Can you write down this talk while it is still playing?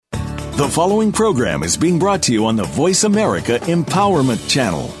The following program is being brought to you on the Voice America Empowerment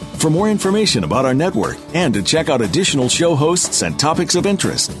Channel. For more information about our network and to check out additional show hosts and topics of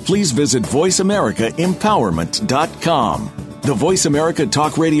interest, please visit voiceamericaempowerment.com. The Voice America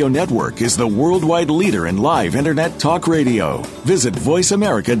Talk Radio Network is the worldwide leader in live Internet talk radio. Visit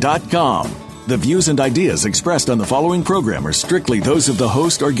voiceamerica.com. The views and ideas expressed on the following program are strictly those of the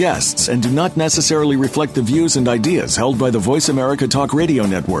host or guests and do not necessarily reflect the views and ideas held by the Voice America Talk Radio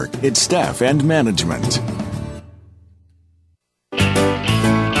Network, its staff, and management.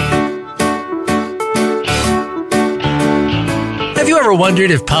 Have you ever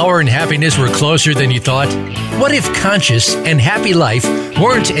wondered if power and happiness were closer than you thought? What if conscious and happy life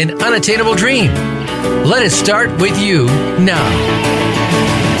weren't an unattainable dream? Let it start with you now.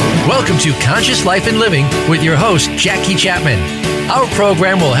 Welcome to Conscious Life and Living with your host, Jackie Chapman. Our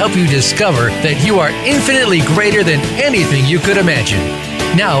program will help you discover that you are infinitely greater than anything you could imagine.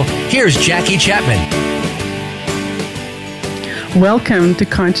 Now, here's Jackie Chapman. Welcome to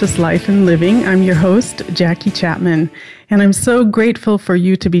Conscious Life and Living. I'm your host, Jackie Chapman, and I'm so grateful for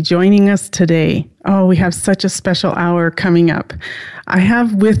you to be joining us today. Oh, we have such a special hour coming up. I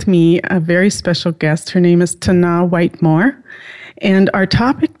have with me a very special guest. Her name is Tanah Whitemore. And our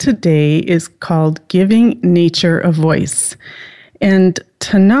topic today is called Giving Nature a Voice. And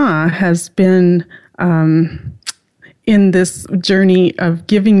Tanah has been in this journey of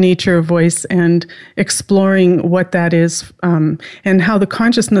giving nature a voice and exploring what that is and how the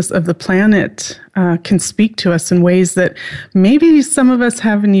consciousness of the planet can speak to us in ways that maybe some of us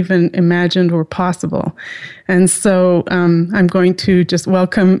haven't even imagined were possible. And so I'm going to just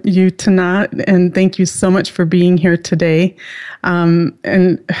welcome you, Tanah, and thank you so much for being here today.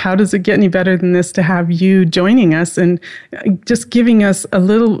 And how does it get any better than this to have you joining us and just giving us a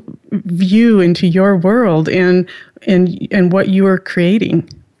little view into your world and what you are creating?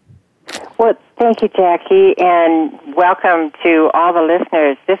 Well, thank you, Jackie, and welcome to all the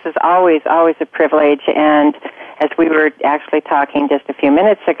listeners. This is always a privilege, and as we were actually talking just a few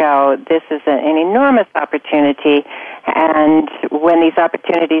minutes ago, this is an enormous opportunity, and when these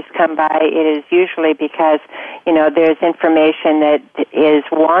opportunities come by, it is usually because, there's information that is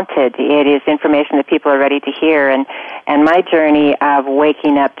wanted. It is information that people are ready to hear, and my journey of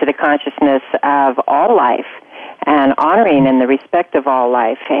waking up to the consciousness of all life and honoring and the respect of all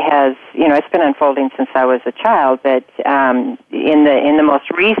life has, it's been unfolding since I was a child, but in the most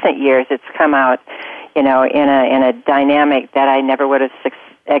recent years, it's come out, in a dynamic that I never would have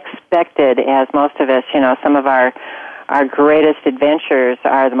expected. As most of us, some of our greatest adventures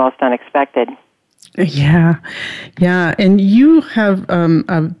are the most unexpected. Yeah. And you have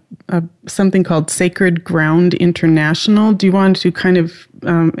something called Sacred Ground International. Do you want to kind of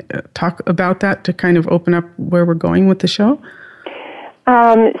talk about that to kind of open up where we're going with the show?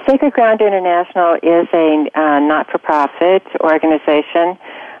 Sacred Ground International is a not-for-profit organization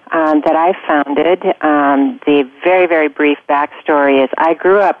that I founded. The very, very brief backstory is I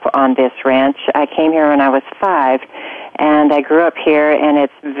grew up on this ranch. I came here when I was 5, and I grew up here, and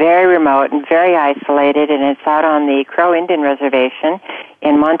it's very remote and very isolated, and it's out on the Crow Indian Reservation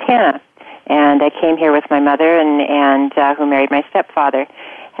in Montana. And I came here with my mother and who married my stepfather.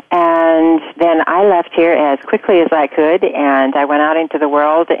 And then I left here as quickly as I could, and I went out into the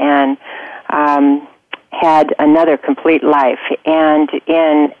world and had another complete life. And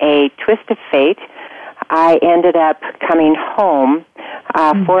in a twist of fate, I ended up coming home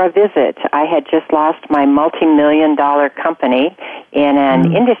for a visit. I had just lost my multi-million-dollar company in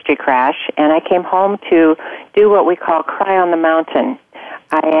an industry crash, and I came home to do what we call cry on the mountain.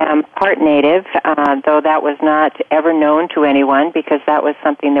 I am part Native, though that was not ever known to anyone because that was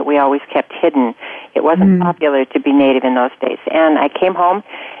something that we always kept hidden. It wasn't popular to be Native in those days. And I came home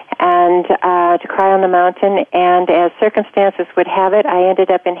and to cry on the mountain, and as circumstances would have it, I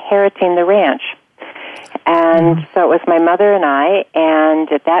ended up inheriting the ranch. And so it was my mother and I,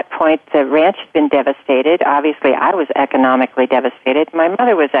 and at that point the ranch had been devastated. Obviously I was economically devastated. My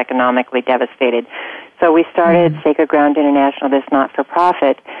mother was economically devastated. So we started Sacred Ground International, this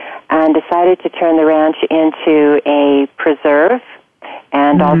not-for-profit, and decided to turn the ranch into a preserve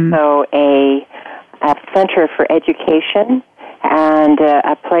and also a center for education and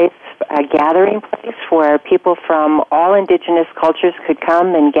a gathering place where people from all indigenous cultures could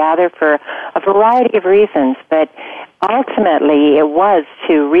come and gather for a variety of reasons. But ultimately, it was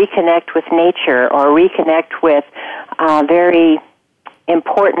to reconnect with nature or reconnect with very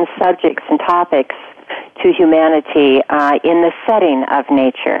important subjects and topics to humanity in the setting of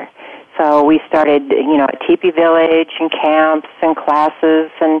nature. So we started, a teepee village and camps and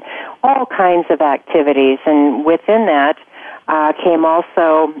classes and all kinds of activities. And within that, came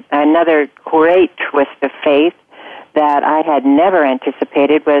also another great twist of faith that I had never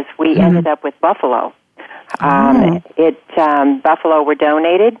anticipated. Was we ended up with buffalo. Buffalo were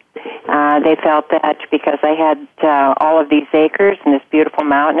donated. They felt that because I had all of these acres and this beautiful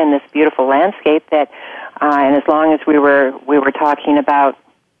mountain and this beautiful landscape, that and as long as we were talking about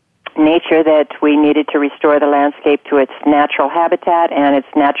nature, that we needed to restore the landscape to its natural habitat and its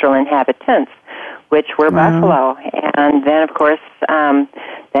natural inhabitants, which were buffalo. And then, of course,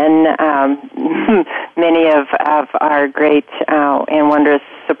 many of our great and wondrous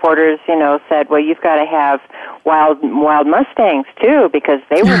supporters, said, well, you've got to have wild Mustangs, too, because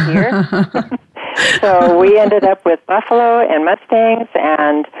they were here. So we ended up with buffalo and Mustangs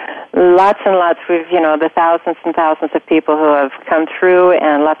and lots and lots. We've, the thousands and thousands of people who have come through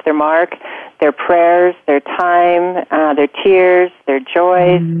and left their mark, their prayers, their time, their tears, their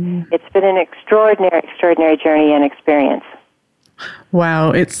joys. It's been an extraordinary journey and experience.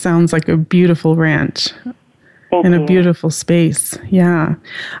 Wow, it sounds like a beautiful ranch. Thank in you. A beautiful space. Yeah.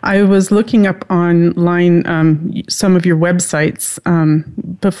 I was looking up online some of your websites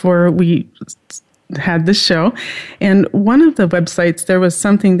before we had this show. And one of the websites, there was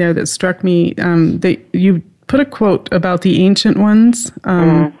something there that struck me. You put a quote about the ancient ones,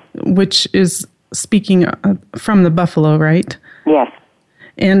 which is speaking from the buffalo, right? Yes.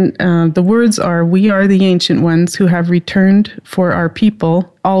 And the words are, "We are the ancient ones who have returned for our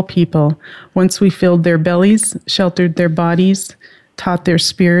people, all people. Once we filled their bellies, sheltered their bodies, taught their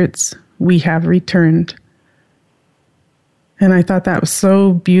spirits, we have returned." And I thought that was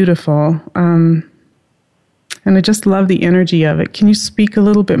so beautiful. And I just love the energy of it. Can you speak a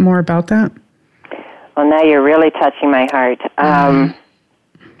little bit more about that? Well, now you're really touching my heart.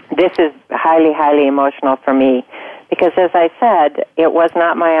 This is highly, highly emotional for me. Because, as I said, it was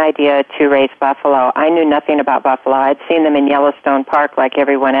not my idea to raise buffalo. I knew nothing about buffalo. I'd seen them in Yellowstone Park like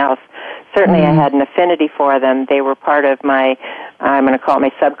everyone else. Certainly I had an affinity for them. They were part of my, I'm going to call it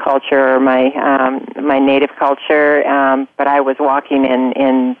my subculture or my native culture, but I was walking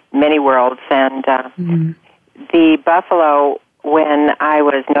in many worlds. And the buffalo, when I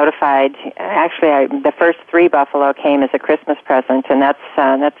was notified, actually the first 3 buffalo came as a Christmas present, and that's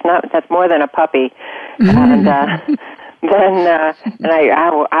more than a puppy. And I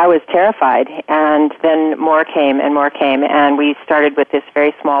was terrified, and then more came, and we started with this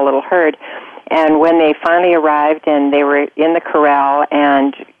very small little herd. And when they finally arrived, and they were in the corral,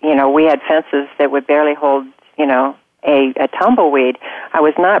 and we had fences that would barely hold, a tumbleweed, I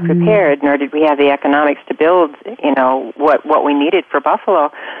was not prepared, nor did we have the economics to build, what we needed for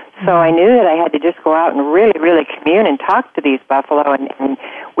buffalo. So I knew that I had to just go out and really, really commune and talk to these buffalo, and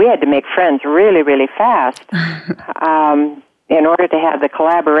we had to make friends really, really fast in order to have the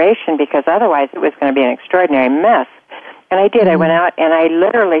collaboration, because otherwise it was going to be an extraordinary mess. And I did. I went out and I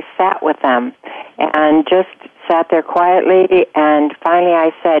literally sat with them and just sat there quietly, and finally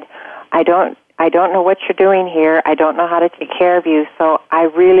I said, I don't know what you're doing here. I don't know how to take care of you, so I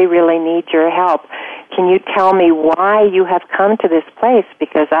really, really need your help. Can you tell me why you have come to this place?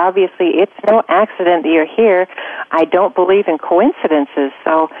 Because obviously it's no accident that you're here. I don't believe in coincidences.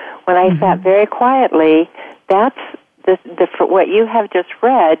 So when I sat very quietly, that's what you have just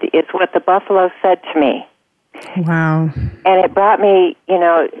read is what the buffalo said to me. Wow. And it brought me,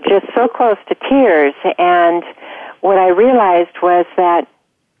 just so close to tears. And what I realized was that,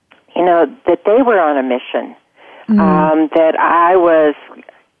 that they were on a mission, that I was,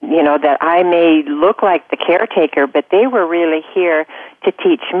 that I may look like the caretaker, but they were really here to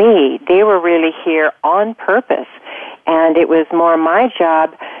teach me. They were really here on purpose. And it was more my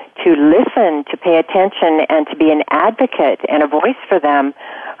job to listen, to pay attention, and to be an advocate and a voice for them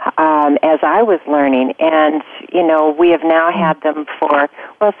as I was learning. And, we have now had them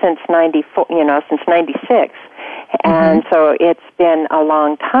since 94, since 96. And so it's been a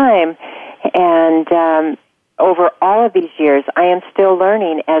long time. And over all of these years, I am still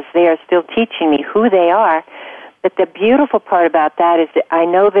learning as they are still teaching me who they are. But the beautiful part about that is that I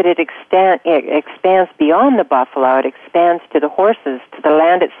know that it expands beyond the buffalo. It expands to the horses, to the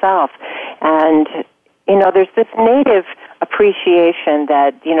land itself. And, there's this native appreciation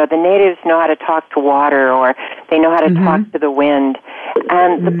that, the natives know how to talk to water, or they know how to talk to the wind.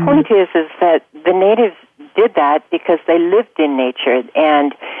 And the point is that the natives did that because they lived in nature.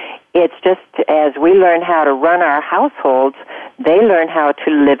 And it's just as we learn how to run our households, they learn how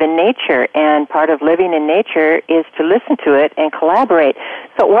to live in nature. And part of living in nature is to listen to it and collaborate.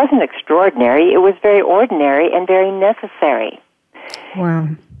 So it wasn't extraordinary. It was very ordinary and very necessary. Wow.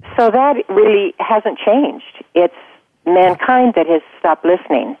 So that really hasn't changed. It's mankind that has stopped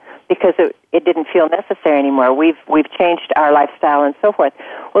listening. because it didn't feel necessary anymore. We've changed our lifestyle and so forth.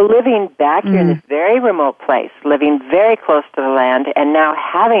 Well, living back here in this very remote place, living very close to the land, and now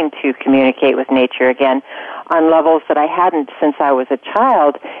having to communicate with nature again on levels that I hadn't since I was a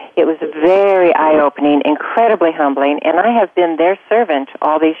child, it was very eye-opening, incredibly humbling, and I have been their servant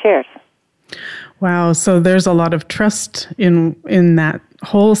all these years. Wow, so there's a lot of trust in that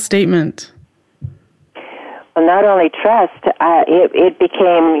whole statement. Well, not only trust, it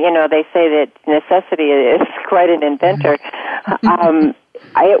became, they say that necessity is quite an inventor.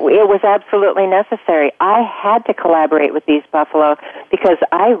 It was absolutely necessary. I had to collaborate with these buffalo because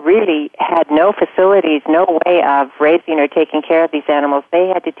I really had no facilities, no way of raising or taking care of these animals. They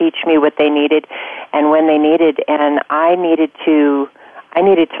had to teach me what they needed and when they needed, and I needed to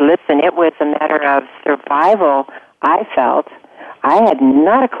listen. It was a matter of survival, I felt. I had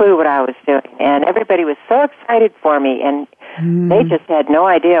not a clue what I was doing, and everybody was so excited for me, and they just had no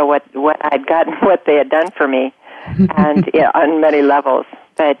idea what I'd gotten, what they had done for me, and on many levels.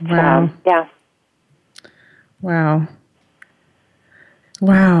 But Wow.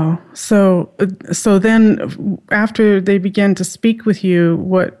 So then, after they began to speak with you,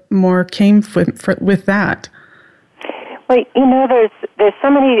 what more came with that? Well, there's so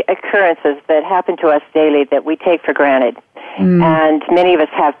many occurrences that happen to us daily that we take for granted. And many of us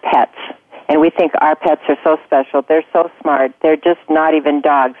have pets, and we think our pets are so special. They're so smart. They're just not even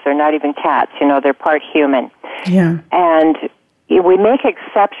dogs. They're not even cats. They're part human. Yeah. And we make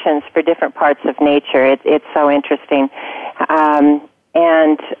exceptions for different parts of nature. It's so interesting.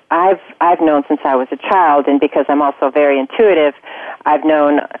 And I've known since I was a child, and because I'm also very intuitive, I've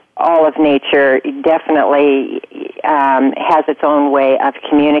known all of nature definitely has its own way of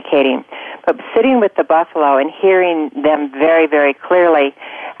communicating. But sitting with the buffalo and hearing them very, very clearly,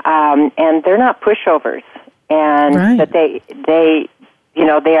 and they're not pushovers, and that they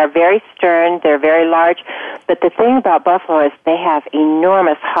are very stern, they're very large, but the thing about buffalo is they have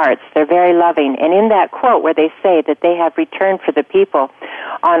enormous hearts. They're very loving. And in that quote where they say that they have returned for the people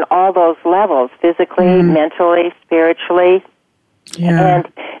on all those levels, physically, mentally, spiritually, and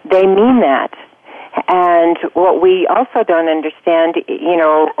they mean that. And what we also don't understand,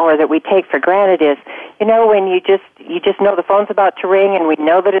 or that we take for granted is, when you just know the phone's about to ring and we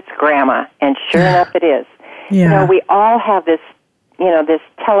know that it's Grandma, and sure enough it is. Yeah. We all have this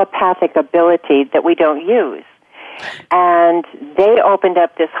telepathic ability that we don't use. And they opened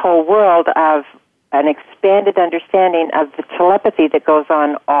up this whole world of an expanded understanding of the telepathy that goes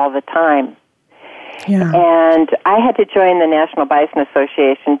on all the time. Yeah. And I had to join the National Bison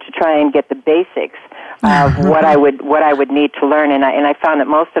Association to try and get the basics of what I would need to learn, and I found that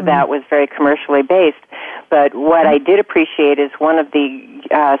most of that was very commercially based. But what I did appreciate is one of the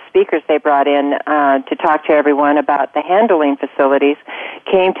speakers they brought in to talk to everyone about the handling facilities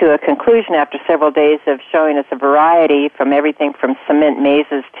came to a conclusion after several days of showing us a variety from everything from cement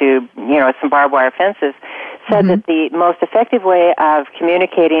mazes to some barbed wire fences. Said that the most effective way of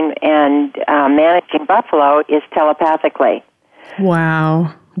communicating and managing buffalo is telepathically.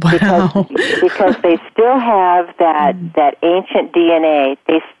 Wow. Because they still have that ancient DNA.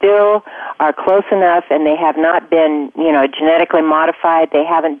 They still are close enough, and they have not been, genetically modified. They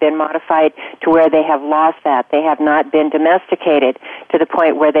haven't been modified to where they have lost that. They have not been domesticated to the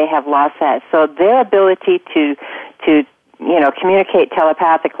point where they have lost that. So their ability to communicate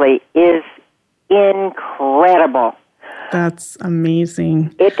telepathically is incredible. That's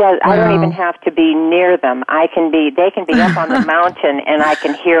amazing. It does. Wow. I don't even have to be near them. They can be up on the mountain, and I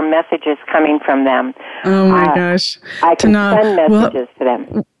can hear messages coming from them. Oh my gosh. I can send messages to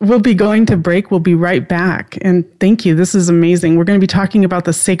them. We'll be going to break. We'll be right back. And thank you. This is amazing. We're going to be talking about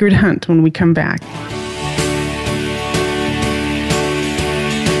the sacred hunt when we come back.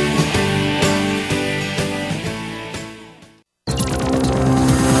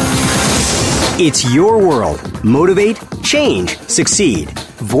 It's your world. Motivate, change, succeed.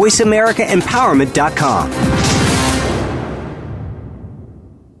 VoiceAmericaEmpowerment.com.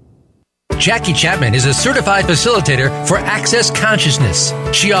 Jackie Chapman is a certified facilitator for Access Consciousness.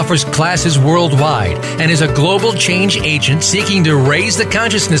 She offers classes worldwide and is a global change agent seeking to raise the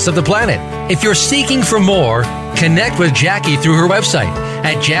consciousness of the planet. If you're seeking for more, connect with Jackie through her website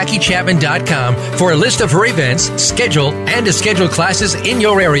at JackieChapman.com for a list of her events, schedule, and to schedule classes in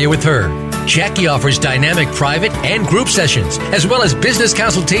your area with her. Jackie offers dynamic private and group sessions, as well as business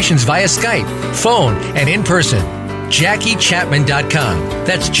consultations via Skype, phone, and in person. JackieChapman.com.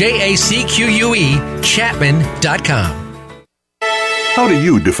 That's JACQUE Chapman.com. How do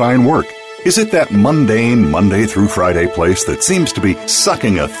you define work? Is it that mundane Monday through Friday place that seems to be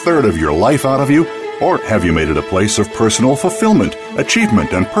sucking a third of your life out of you? Or have you made it a place of personal fulfillment,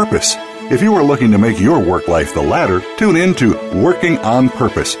 achievement, and purpose? If you are looking to make your work life the latter, tune in to Working on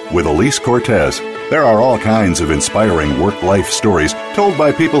Purpose with Elise Cortez. There are all kinds of inspiring work-life stories told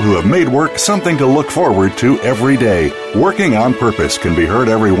by people who have made work something to look forward to every day. Working on Purpose can be heard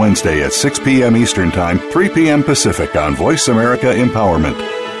every Wednesday at 6 p.m. Eastern Time, 3 p.m. Pacific on Voice America Empowerment.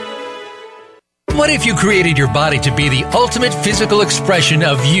 What if you created your body to be the ultimate physical expression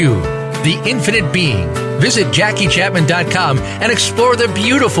of you, the infinite being? Visit JackieChapman.com and explore the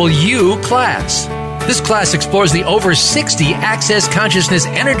beautiful You class. This class explores the over 60 Access Consciousness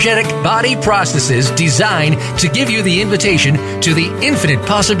energetic body processes designed to give you the invitation to the infinite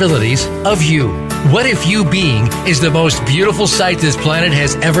possibilities of you. What if you being is the most beautiful sight this planet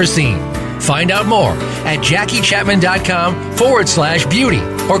has ever seen? Find out more at JackieChapman.com/beauty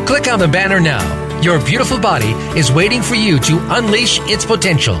or click on the banner now. Your beautiful body is waiting for you to unleash its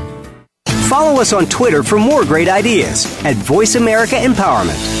potential. Follow us on Twitter for more great ideas at Voice America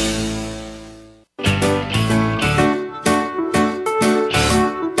Empowerment.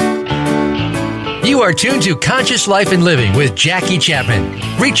 You are tuned to Conscious Life and Living with Jackie Chapman.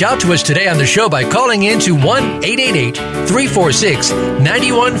 Reach out to us today on the show by calling in to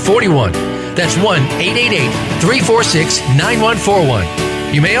 1-888-346-9141. That's 1-888-346-9141.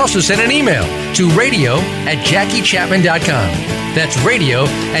 You may also send an email to radio@JackieChapman.com. That's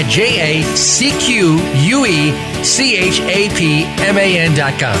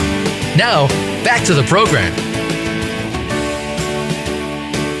radio@JackieChapman.com. Now, back to the program.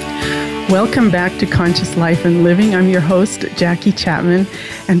 Welcome back to Conscious Life and Living. I'm your host, Jackie Chapman.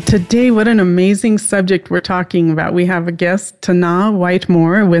 And today, what an amazing subject we're talking about. We have a guest, Tanah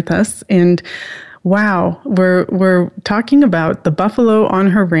Whitemore, with us. And wow, we're talking about the buffalo on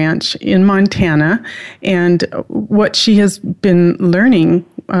her ranch in Montana and what she has been learning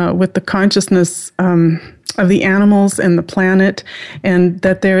with the consciousness of the animals and the planet, and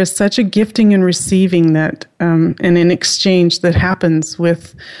that there is such a gifting and receiving that and an exchange that happens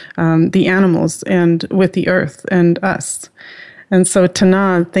with the animals and with the earth and us. And so,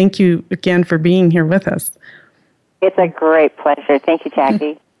 Tanah, thank you again for being here with us. It's a great pleasure. Thank you,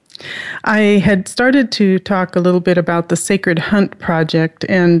 Jackie. I had started to talk a little bit about the Sacred Hunt Project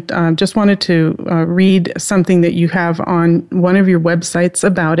and just wanted to read something that you have on one of your websites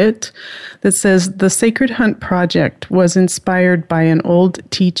about it that says, the Sacred Hunt Project was inspired by an old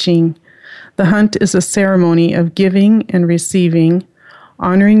teaching. The hunt is a ceremony of giving and receiving,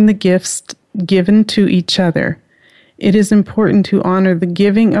 honoring the gifts given to each other. It is important to honor the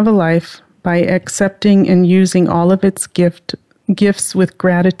giving of a life by accepting and using all of its gifts with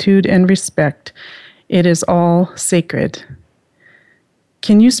gratitude and respect. It is all sacred.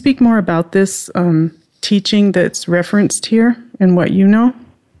 Can you speak more about this teaching that's referenced here and what you know?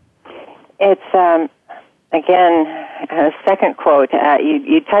 It's, again, a second quote.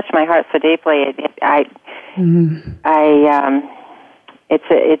 You touched my heart so deeply.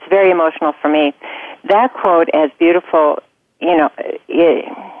 It's very emotional for me. That quote, as beautiful,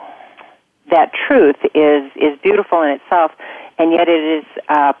 that truth is beautiful in itself, and yet it is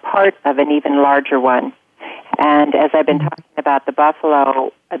part of an even larger one. And as I've been talking about the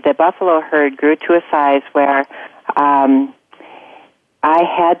buffalo herd grew to a size where I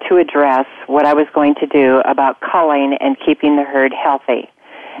had to address what I was going to do about culling and keeping the herd healthy.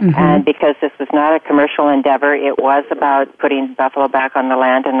 Mm-hmm. And because this was not a commercial endeavor, it was about putting buffalo back on the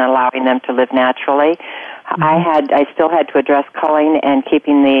land and allowing them to live naturally. Mm-hmm. I still had to address culling and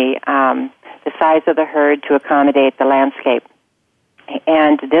keeping the size of the herd to accommodate the landscape.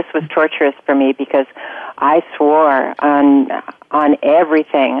 And this was torturous for me because I swore on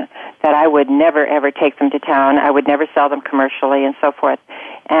everything that I would never, ever take them to town. I would never sell them commercially and so forth.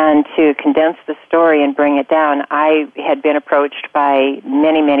 And to condense the story and bring it down, I had been approached by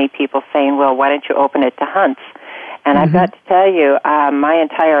many, many people saying, well, why don't you open it to hunts? And I've got to tell you, my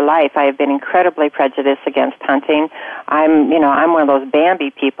entire life I have been incredibly prejudiced against hunting. I'm one of those Bambi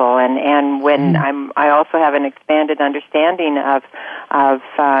people, and when I also have an expanded understanding of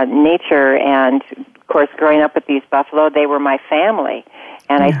nature, and of course, growing up with these buffalo, they were my family,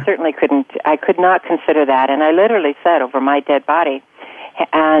 and I certainly I could not consider that, and I literally said over my dead body.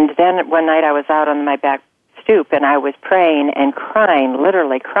 And then one night I was out on my back stoop, and I was praying and crying,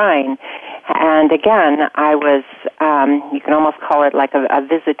 literally crying. And again, I was, you can almost call it like a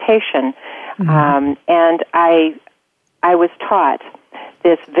visitation. Mm-hmm. And I was taught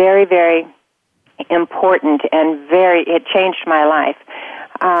this very, very important and it changed my life.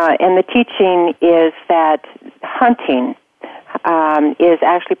 And the teaching is that hunting is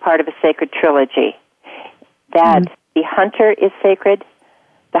actually part of a sacred trilogy. That the hunter is sacred,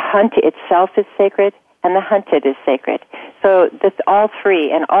 the hunt itself is sacred, and the hunted is sacred. So that's all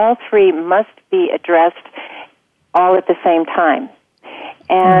three, and all three must be addressed all at the same time.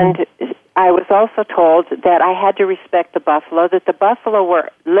 And I was also told that I had to respect the buffalo, that the buffalo were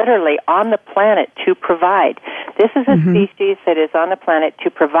literally on the planet to provide. This is a species that is on the planet to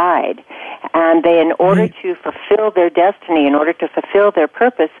provide. And they, in order to fulfill their destiny, in order to fulfill their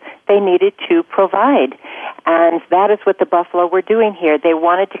purpose, they needed to provide. And that is what the buffalo were doing here. They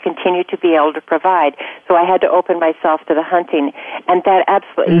wanted to continue to be able to provide. So I had to open myself to the hunting. And that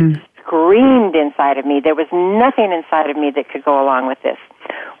absolutely screamed inside of me. There was nothing inside of me that could go along with this.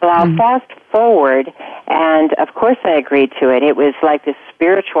 Well, I'll fast forward, and of course I agreed to it. It was like this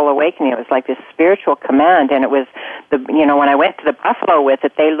spiritual awakening. It was like this spiritual command, and it was, when I went to the buffalo with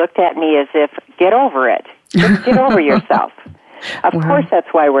it, they looked at me as if, get over it. Just get over yourself. Of course that's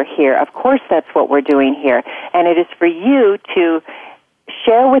why we're here. Of course that's what we're doing here. And it is for you to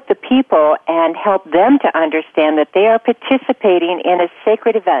share with the people and help them to understand that they are participating in a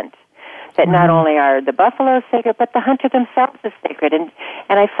sacred event. That not only are the buffaloes sacred, but the hunter themselves is sacred. And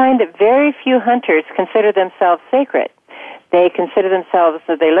I find that very few hunters consider themselves sacred. They consider themselves,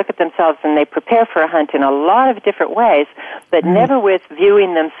 so they look at themselves and they prepare for a hunt in a lot of different ways, but never with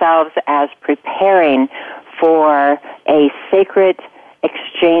viewing themselves as preparing for a sacred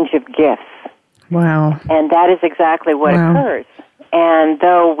exchange of gifts. Wow. And that is exactly what occurs. And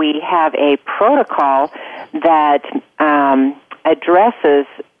though we have a protocol that addresses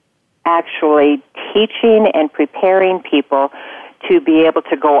actually teaching and preparing people to be able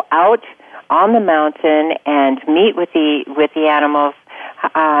to go out on the mountain and meet with the animals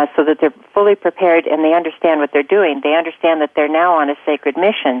so that they're fully prepared and they understand what they're doing. They understand that they're now on a sacred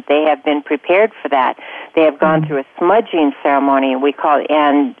mission. They have been prepared for that. They have gone through a smudging ceremony,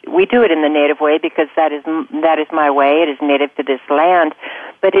 and we do it in the native way because that is my way. It is native to this land,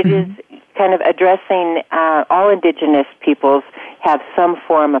 but it is kind of addressing all indigenous peoples have some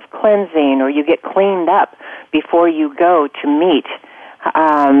form of cleansing, or you get cleaned up before you go to meet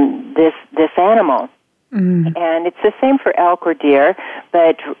this animal. And it's the same for elk or deer,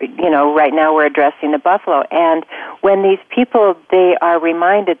 but, right now we're addressing the buffalo. And when these people, they are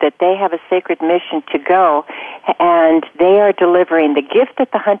reminded that they have a sacred mission to go, and they are delivering the gift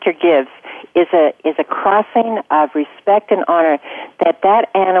that the hunter gives is a crossing of respect and honor, that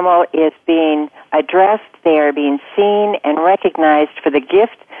animal is being addressed, they are being seen and recognized for the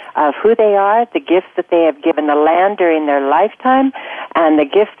gift of who they are, the gifts that they have given the land during their lifetime, and the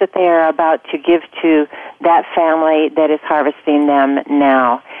gifts that they are about to give to that family that is harvesting them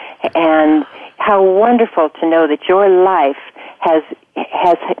now. And how wonderful to know that your life has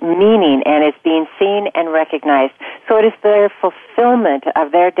meaning and is being seen and recognized. So it is their fulfillment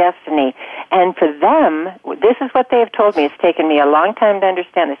of their destiny. And for them, this is what they have told me. It's taken me a long time to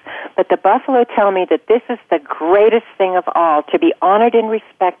understand this. But the buffalo tell me that this is the greatest thing of all, to be honored and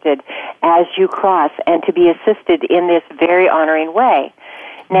respected as you cross and to be assisted in this very honoring way.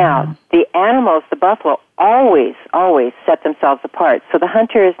 Now, the animals, the buffalo, always set themselves apart. So the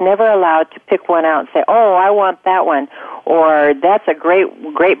hunter is never allowed to pick one out and say, oh, I want that one, or that's a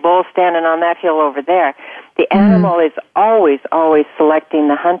great bull standing on that hill over there. The animal is always selecting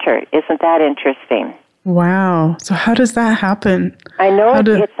the hunter. Isn't that interesting? Wow. So how does that happen? I know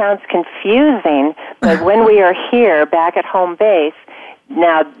it sounds confusing, but when we are here back at home base,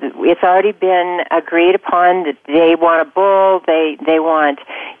 now, it's already been agreed upon that they want a bull, they want,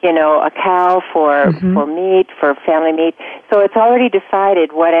 a cow for meat, for family meat. So it's already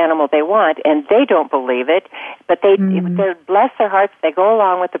decided what animal they want, and they don't believe it, but they bless their hearts, they go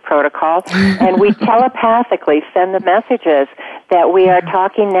along with the protocol, and we telepathically send the messages that we are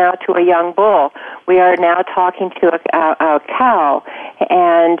talking now to a young bull. We are now talking to a cow,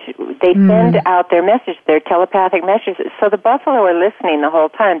 and they send out their message, their telepathic messages. So the buffalo are listening the whole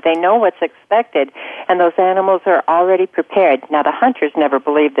time. They know what's expected, and those animals are already prepared. Now, the hunters never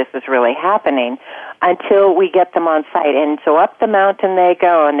believe this is really happening until we get them on site. And so up the mountain they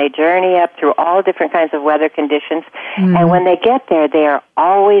go, and they journey up through all different kinds of weather conditions. And when they get there, they are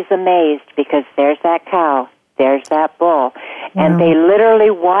always amazed because there's that cow, there's that bull. And they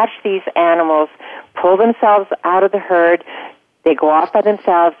literally watch these animals pull themselves out of the herd. They go off by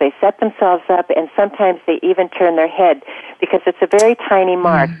themselves, they set themselves up, and sometimes they even turn their head because it's a very tiny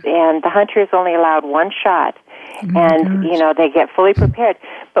mark, and the hunter is only allowed one shot. And, they get fully prepared.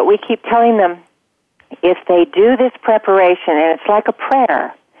 But we keep telling them, if they do this preparation, and it's like a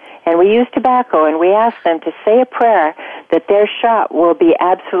prayer, and we use tobacco, and we ask them to say a prayer that their shot will be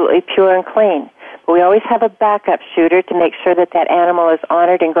absolutely pure and clean. But we always have a backup shooter to make sure that animal is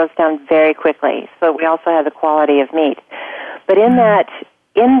honored and goes down very quickly. So we also have the quality of meat. But in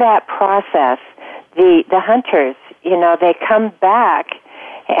that process, the hunters, they come back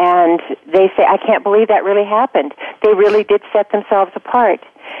and they say, I can't believe that really happened. They really did set themselves apart.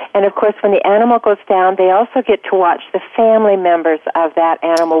 And of course, when the animal goes down, they also get to watch the family members of that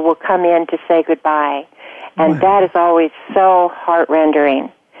animal will come in to say goodbye. And that is always so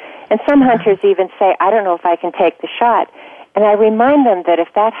heart-rendering. And some hunters even say, I don't know if I can take the shot. And I remind them that if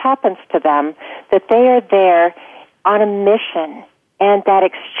that happens to them, that they are there on a mission, and that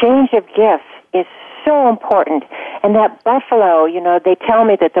exchange of gifts is so important. And that buffalo, they tell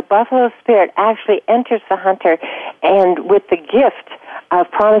me that the buffalo spirit actually enters the hunter, and with the gift of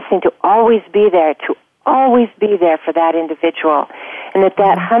promising to always be there for that individual. And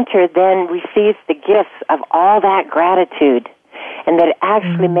that hunter then receives the gifts of all that gratitude. And that it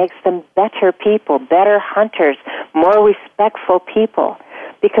actually makes them better people, better hunters, more respectful people.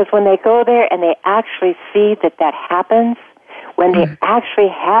 Because when they go there and they actually see that happens, when they actually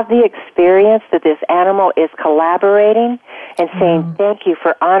have the experience that this animal is collaborating and saying, thank you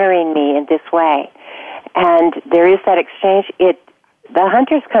for honoring me in this way. And there is that exchange. The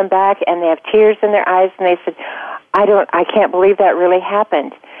hunters come back and they have tears in their eyes and they said, I can't believe that really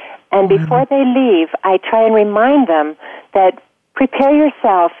happened. And before they leave, I try and remind them that prepare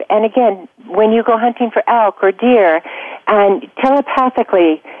yourself, and again, when you go hunting for elk or deer, and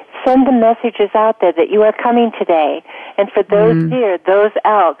telepathically send the messages out there that you are coming today. And for those deer, those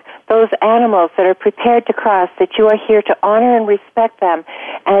elk, those animals that are prepared to cross, that you are here to honor and respect them,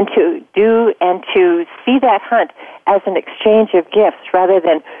 and to do and to see that hunt as an exchange of gifts rather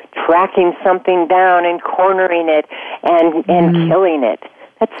than tracking something down and cornering it and killing it.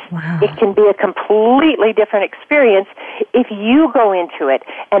 It can be a completely different experience if you go into it.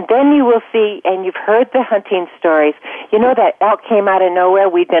 And then you will see, and you've heard the hunting stories. That elk came out of nowhere.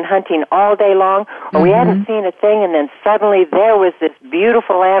 We'd been hunting all day long, or we hadn't seen a thing, and then suddenly there was this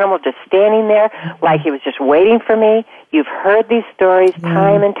beautiful animal just standing there like he was just waiting for me. You've heard these stories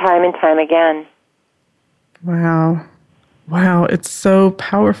time and time and time again. Wow. It's so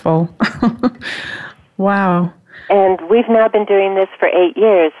powerful. Wow. And we've now been doing this for 8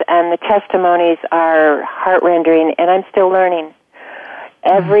 years, and the testimonies are heart-rending, and I'm still learning.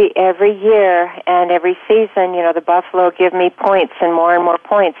 Every year and every season, the buffalo give me points and more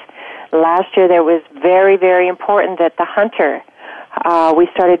points. Last year, there was very, very important that the hunter, we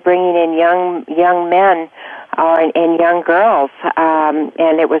started bringing in young men and young girls,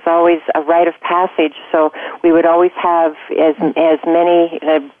 and it was always a rite of passage. So we would always have as many,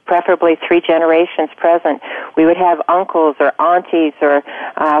 preferably 3 generations present. We would have uncles or aunties or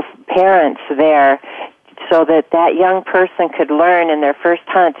parents there, so that young person could learn in their first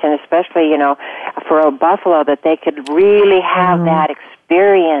hunt, and especially, for a buffalo, that they could really have that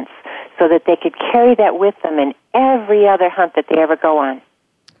experience so that they could carry that with them in every other hunt that they ever go on.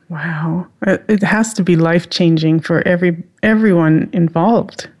 Wow. It has to be life-changing for everyone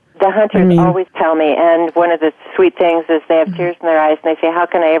involved. The hunters always tell me, and one of the sweet things is they have tears in their eyes, and they say, how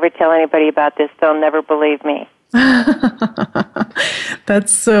can I ever tell anybody about this? They'll never believe me.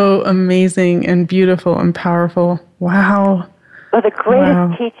 That's so amazing and beautiful and powerful. Wow. Well, the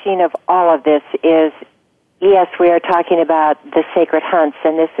greatest teaching of all of this is, yes, we are talking about the sacred hunts,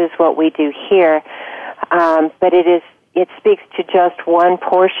 and this is what we do here, but it speaks to just one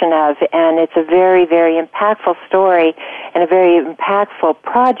portion of, and it's a very, very impactful story and a very impactful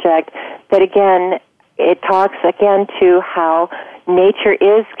project that, again, it talks again to how nature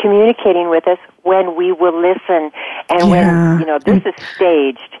is communicating with us when we will listen. And when, this is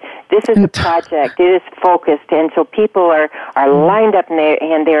staged. This is a project. It is focused. And so people are lined up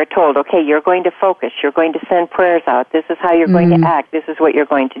and they are told, okay, you're going to focus. You're going to send prayers out. This is how you're going to act. This is what you're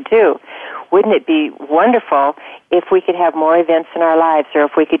going to do. Wouldn't it be wonderful if we could have more events in our lives, or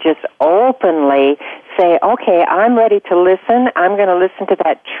if we could just openly say, okay, I'm ready to listen. I'm going to listen to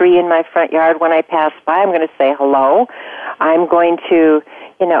that tree in my front yard when I pass by. I'm going to say hello. I'm going to,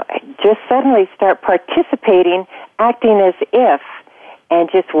 just suddenly start participating, acting as if, and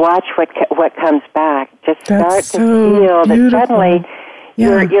just watch what comes back. Just start to feel that suddenly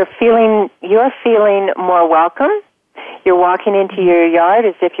you're feeling more welcome. You're walking into your yard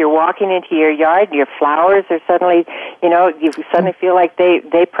as if you're walking into your yard. Your flowers are suddenly, you suddenly feel like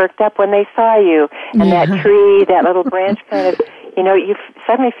they perked up when they saw you. And that tree, that little branch kind of, you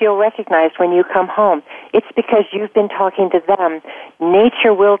suddenly feel recognized when you come home. It's because you've been talking to them.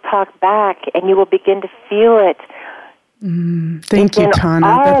 Nature will talk back, and you will begin to feel it. Thank you, Tanah.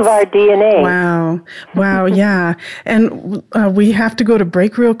 All of our DNA. Wow, yeah. And we have to go to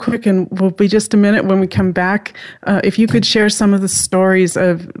break real quick, and we'll be just a minute when we come back. If you could share some of the stories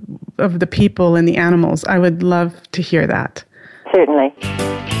of the people and the animals, I would love to hear that. Certainly.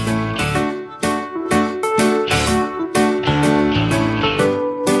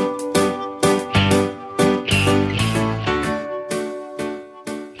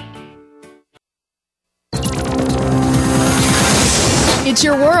 It's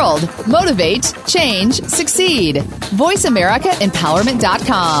your world. Motivate, change, succeed.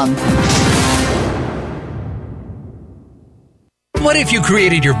 VoiceAmericaEmpowerment.com. What if you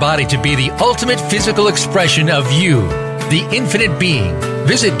created your body to be the ultimate physical expression of you, the infinite being?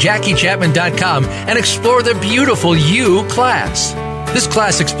 Visit JackieChapman.com and explore the beautiful You class. This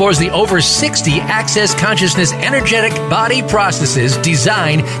class explores the over 60 Access Consciousness energetic body processes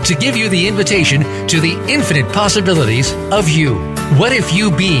designed to give you the invitation to the infinite possibilities of you. What if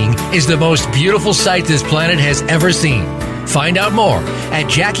you being is the most beautiful sight this planet has ever seen? Find out more at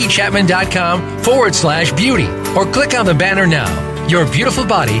JackieChapman.com/beauty or click on the banner now. Your beautiful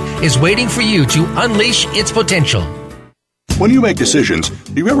body is waiting for you to unleash its potential. When you make decisions,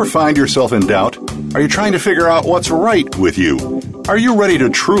 do you ever find yourself in doubt? Are you trying to figure out what's right with you? Are you ready to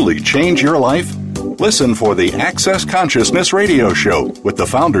truly change your life? Listen for the Access Consciousness Radio Show with the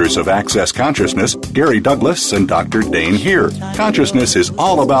founders of Access Consciousness, Gary Douglas and Dr. Dane Heer. Consciousness is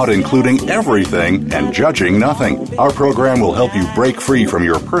all about including everything and judging nothing. Our program will help you break free from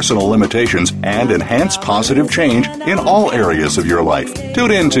your personal limitations and enhance positive change in all areas of your life.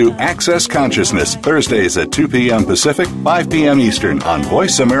 Tune in to Access Consciousness, Thursdays at 2 p.m. Pacific, 5 p.m. Eastern on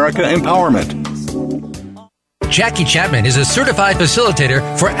Voice America Empowerment. Jackie Chapman is a certified facilitator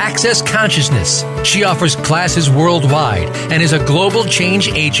for Access Consciousness. She offers classes worldwide and is a global change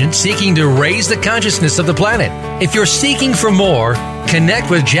agent seeking to raise the consciousness of the planet. If you're seeking for more, connect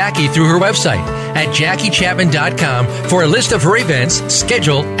with Jackie through her website at JackieChapman.com for a list of her events,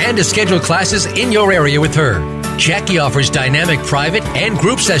 schedule, and to schedule classes in your area with her. Jackie offers dynamic private and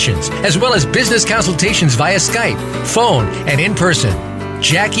group sessions, as well as business consultations via Skype, phone, and in person.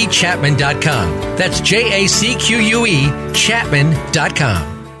 JackieChapman.com. That's JACQUE Chapman.com.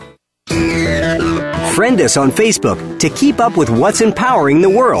 Friend us on Facebook to keep up with what's empowering the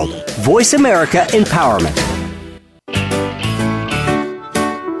world. Voice America Empowerment.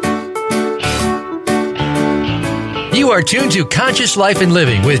 You are tuned to Conscious Life and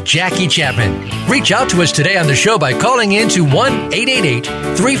Living with Jackie Chapman. Reach out to us today on the show by calling in to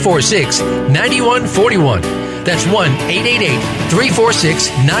 1-888-346-9141. That's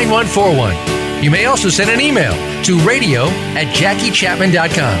 1-888-346-9141. You may also send an email to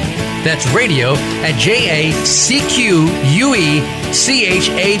radio@JackieChapman.com. That's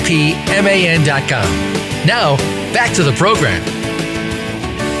radio@JACQUECHAPMAN.com. Now, back to the program.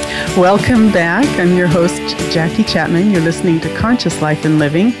 Welcome back. I'm your host, Jackie Chapman. You're listening to Conscious Life and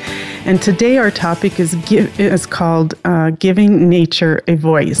Living. And today our topic is called Giving Nature a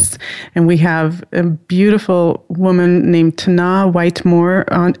Voice. And we have a beautiful woman named Tanah Whitemore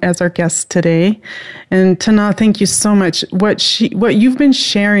as our guest today. And Tanah, thank you so much. What you've been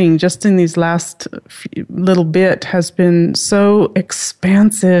sharing just in these last little bit has been so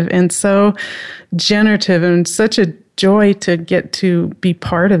expansive and so generative and such a joy to get to be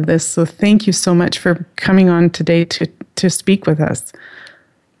part of this. So thank you so much for coming on today to speak with us.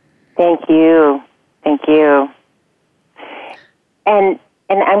 Thank you. Thank you. And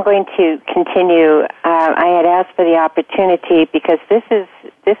I'm going to continue. I had asked for the opportunity because this is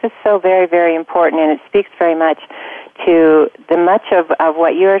so very, very important, and it speaks very much to the much of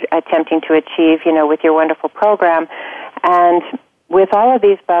what you're attempting to achieve, with your wonderful program. And with all of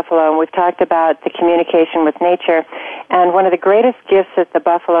these buffalo, and we've talked about the communication with nature, and one of the greatest gifts that the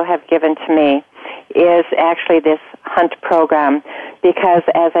buffalo have given to me is actually this hunt program, because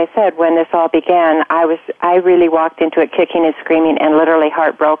as I said, when this all began, I really walked into it kicking and screaming and literally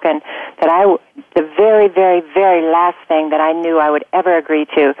heartbroken that the very, very, very last thing that I knew I would ever agree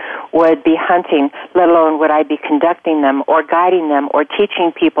to would be hunting, let alone would I be conducting them or guiding them or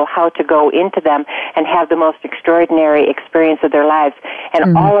teaching people how to go into them and have the most extraordinary experience of their lives.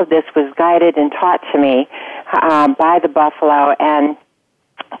 And all of this was guided and taught to me by the buffalo, and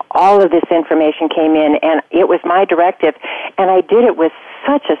all of this information came in, and it was my directive, and I did it with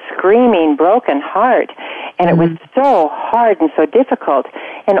such a screaming, broken heart, and it was so hard and so difficult.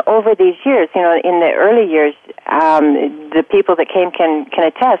 And over these years, in the early years, the people that came can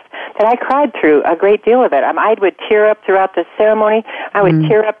attest that I cried through a great deal of it. I would tear up throughout the ceremony. I would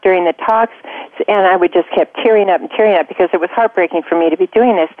tear up during the talks, and I would just kept tearing up because it was heartbreaking for me to be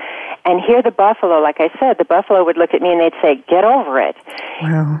doing this. And here the buffalo, like I said, the buffalo would look at me and they'd say, "Get over it."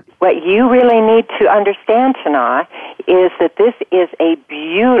 Wow. What you really need to understand, Tanah, is that this is a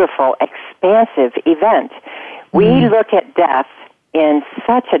beautiful, expansive event. We look at death in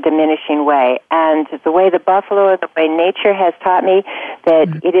such a diminishing way, and the way the buffalo, the way nature has taught me that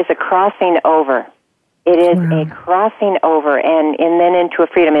it is a crossing over. It is a crossing over and then into a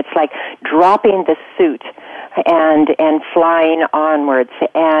freedom. It's like dropping the suit and flying onwards.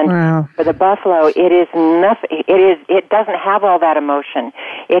 And for the buffalo, it is nothing. It doesn't have all that emotion.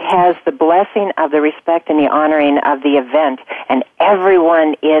 It has the blessing of the respect and the honoring of the event, and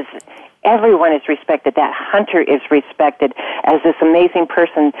everyone is respected. That hunter is respected as this amazing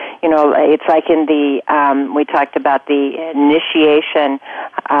person. You know, it's like in the, we talked about the initiation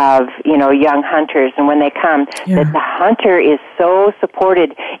of, you know, young hunters, and when they come, that the hunter is so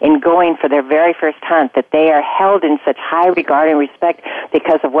supported in going for their very first hunt that they are held in such high regard and respect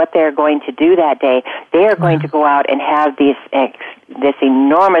because of what they're going to do that day. They are going to go out and have this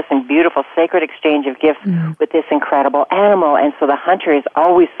enormous and beautiful sacred exchange of gifts with this incredible animal, and so the hunter is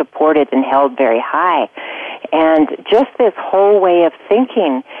always supported and held very high. And just this whole way of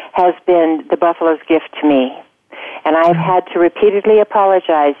thinking has been the buffalo's gift to me. And I've had to repeatedly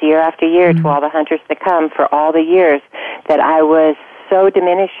apologize year after year to all the hunters that come for all the years that I was so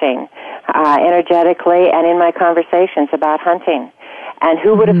diminishing energetically and in my conversations about hunting. And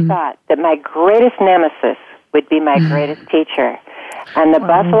who would have thought that my greatest nemesis would be my greatest teacher? And the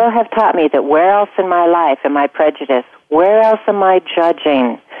buffalo have taught me that where else in my life am I prejudiced? Where else am I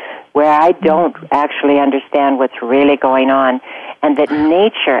judging? Where I don't actually understand what's really going on. And that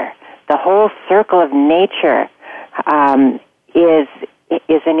nature, the whole circle of nature, is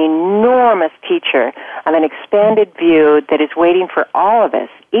an enormous teacher of an expanded view that is waiting for all of us,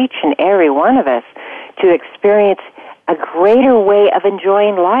 each and every one of us, to experience a greater way of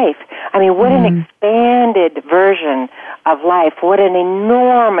enjoying life. I mean, what an expanded version of life. What an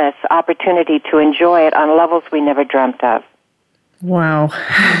enormous opportunity to enjoy it on levels we never dreamt of. Wow.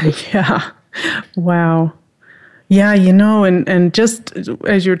 Yeah. Wow. Yeah, you know, and just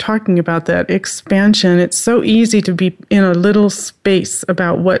as you're talking about that expansion, it's so easy to be in a little space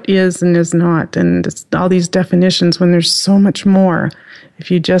about what is and is not, and it's all these definitions when there's so much more.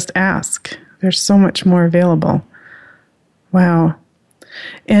 If you just ask, there's so much more available. Wow.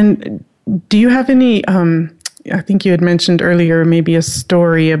 And do you have any, I think you had mentioned earlier, maybe a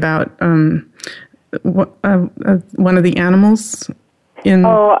story about one of the animals?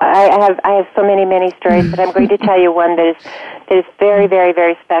 I have so many stories, but I'm going to tell you one that is very, very,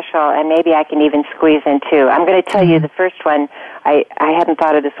 very special, and maybe I can even squeeze in two. I'm going to tell you the first one. I hadn't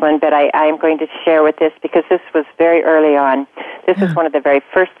thought of this one, but I am going to share with this because this was very early on. This was one of the very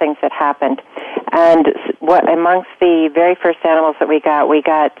first things that happened. And amongst the very first animals that we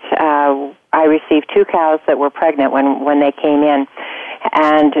got, I received 2 cows that were pregnant when they came in.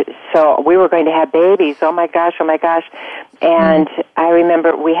 And so we were going to have babies. Oh my gosh. And I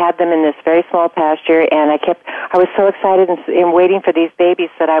remember we had them in this very small pasture, and I was so excited in waiting for these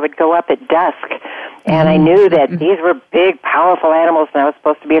babies that I would go up at dusk. And I knew that these were big, powerful animals, and I was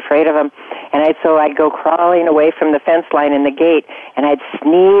supposed to be afraid of them. And so I'd go crawling away from the fence line in the gate, and I'd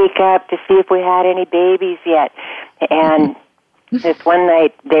sneak up to see if we had any babies yet. And this one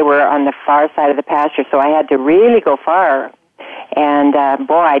night, they were on the far side of the pasture, so I had to really go far. And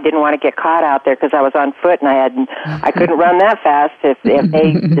boy, I didn't want to get caught out there because I was on foot, and I couldn't run that fast. If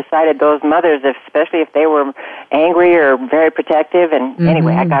they decided, those mothers, especially if they were angry or very protective. And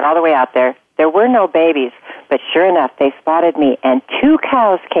anyway, I got all the way out there. There were no babies, but sure enough, they spotted me, and 2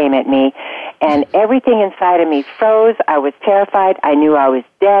 cows came at me, and everything inside of me froze. I was terrified. I knew I was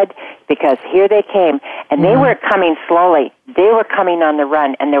dead because here they came, and they weren't coming slowly. They were coming on the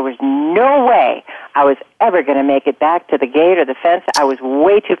run, and there was no way I was ever going to make it back to the gate or the fence. I was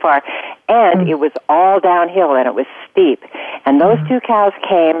way too far, and it was all downhill, and it was steep. And those 2 cows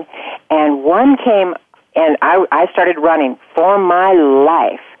came, and one came, and I started running for my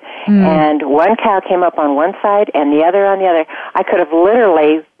life. And one cow came up on one side and the other on the other. I could have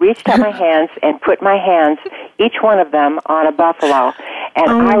literally reached out my hands and put my hands, each one of them, on a buffalo.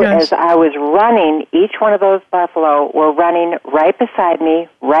 And as I was running, each one of those buffalo were running right beside me,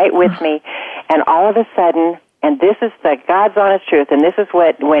 right with me. And all of a sudden, and this is the God's honest truth, and this is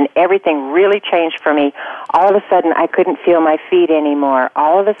when everything really changed for me, all of a sudden I couldn't feel my feet anymore.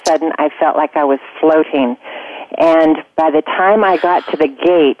 All of a sudden I felt like I was floating. And by the time I got to the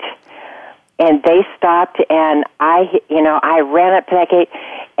gate, and they stopped, and I ran up to that gate,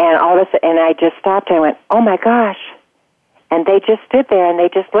 and all of a sudden, and I just stopped, and I went, oh my gosh. And they just stood there, and they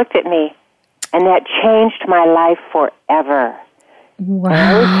just looked at me, and that changed my life forever. Wow. And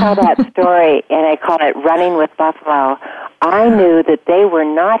I always tell that story, and I call it Running with Buffalo. I knew that they were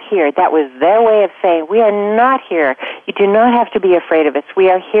not here. That was their way of saying, we are not here. You do not have to be afraid of us. We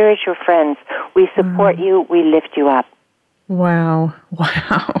are here as your friends. We support you. We lift you up. Wow.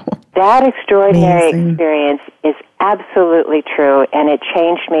 That extraordinary experience is absolutely true, and it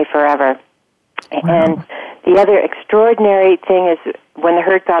changed me forever. And the other extraordinary thing is when the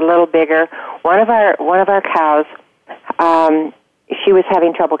herd got a little bigger, one of our cows, she was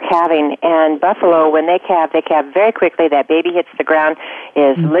having trouble calving, and buffalo, when they calve very quickly. That baby hits the ground,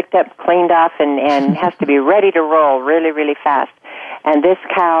 is licked up, cleaned off, and has to be ready to roll really, really fast. And this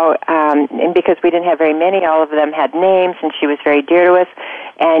cow, and because we didn't have very many, all of them had names, and she was very dear to us.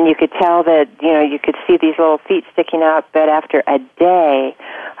 And you could tell that, you could see these little feet sticking out, but after a day,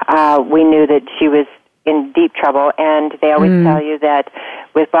 we knew that she was in deep trouble. And they always tell you that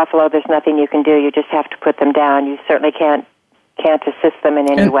with buffalo, there's nothing you can do. You just have to put them down. You certainly can't assist them in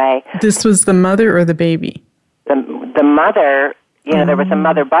any way. This was the mother or the baby? The mother, there was a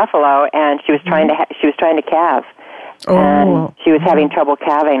mother buffalo, and she was trying to calve. And she was having trouble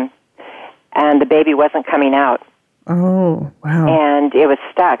calving, and the baby wasn't coming out. Oh, wow. And it was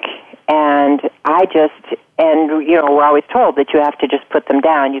stuck. And we're always told that you have to just put them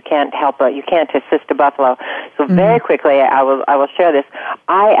down. You can't you can't assist a buffalo. So very quickly, I will share this.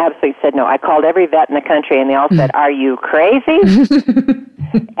 I absolutely said no. I called every vet in the country, and they all said, "Are you crazy?"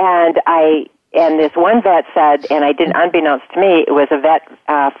 And this one vet said, and I didn't, unbeknownst to me, it was a vet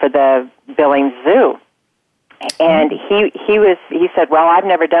for the Billings Zoo. And he said, "Well, I've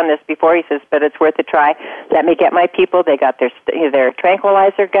never done this before." He says, "But it's worth a try. Let me get my people." They got their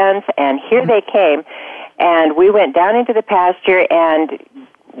tranquilizer guns, and here they came. And we went down into the pasture, and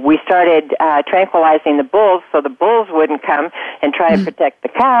we started tranquilizing the bulls so the bulls wouldn't come and try to protect the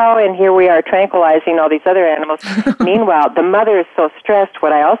cow. And here we are tranquilizing all these other animals. Meanwhile, the mother is so stressed.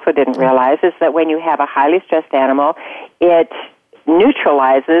 What I also didn't realize is that when you have a highly stressed animal, it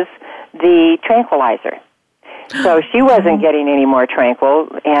neutralizes the tranquilizer. So she wasn't getting any more tranquil,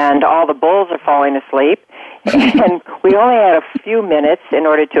 and all the bulls are falling asleep. And we only had a few minutes in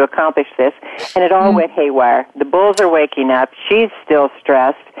order to accomplish this, and it all went haywire. The bulls are waking up. She's still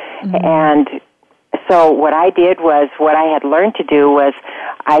stressed. And so what I did was, what I had learned to do was,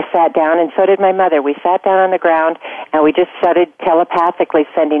 I sat down, and so did my mother. We sat down on the ground, and we just started telepathically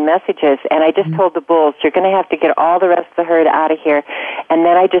sending messages. And I just told the bulls, "You're going to have to get all the rest of the herd out of here." And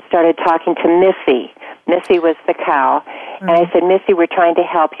then I just started talking to Missy. Missy was the cow. And I said, "Missy, we're trying to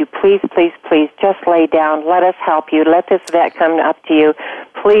help you. Please, please, please, just lay down. Let us help you. Let this vet come up to you.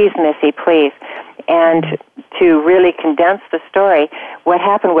 Please, Missy, please." And to really condense the story, what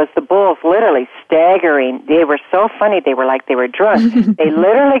happened was the bulls literally staggering. They were so funny. They were like they were drunk. They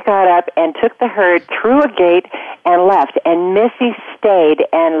literally got up and took the herd through a gate and left. And Missy stayed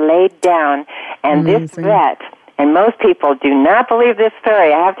and laid down. And this vet, and most people do not believe this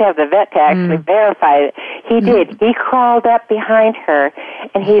story. I have to have the vet to actually verify it. He did. He crawled up behind her,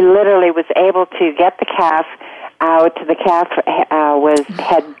 and he literally was able to get the calf out. The calf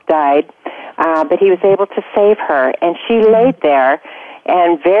had died, but he was able to save her. And she laid there,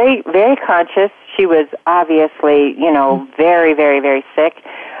 and very, very conscious. She was obviously, very, very, very sick.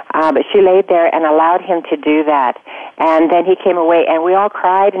 But she laid there and allowed him to do that. And then he came away, and we all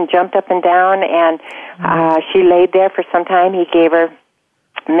cried and jumped up and down, and she laid there for some time. He gave her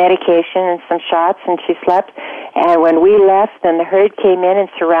medication and some shots, and she slept. And when we left, then the herd came in and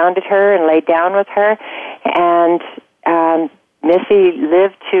surrounded her and laid down with her. And Missy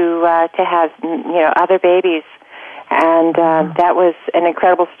lived to have, other babies. And that was an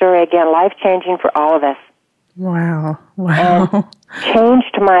incredible story. Again, life-changing for all of us. Wow. And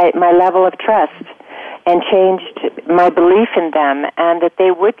changed my level of trust, and changed my belief in them, and that they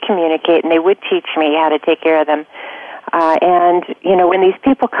would communicate and they would teach me how to take care of them. And, when these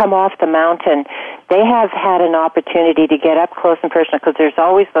people come off the mountain, they have had an opportunity to get up close and personal, because there's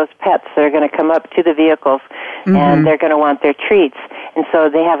always those pets that are going to come up to the vehicles, and they're going to want their treats. And so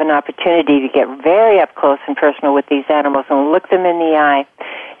they have an opportunity to get very up close and personal with these animals and look them in the eye.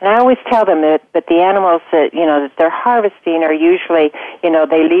 And I always tell them that the animals that, that they're harvesting are usually,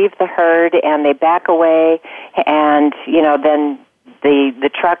 they leave the herd and they back away, and, then the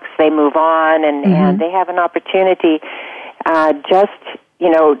trucks, they move on, and they have an opportunity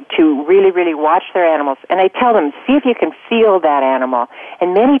to really, really watch their animals. And I tell them, see if you can feel that animal.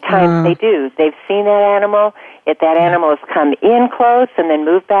 And many times they do. They've seen that animal. If that animal has come in close and then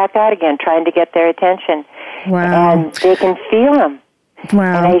moved back out again, trying to get their attention. Wow. And they can feel them.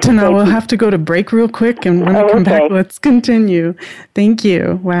 Wow. Tanah, we'll have to go to break real quick, and when we come back, let's continue. Thank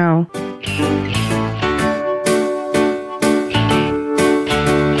you. Wow.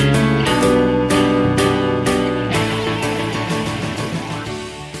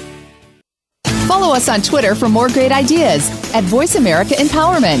 Follow us on Twitter for more great ideas at Voice America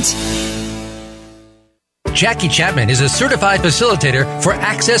Empowerment. Jackie Chapman is a certified facilitator for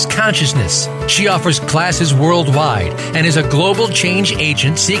Access Consciousness. She offers classes worldwide and is a global change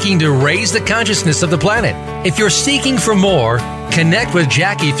agent seeking to raise the consciousness of the planet. If you're seeking for more, connect with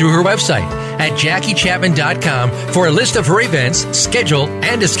Jackie through her website at JackieChapman.com for a list of her events, schedule,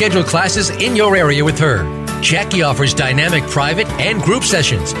 and to schedule classes in your area with her. Jackie offers dynamic private and group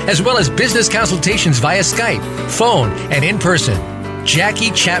sessions, as well as business consultations via Skype, phone, and in person.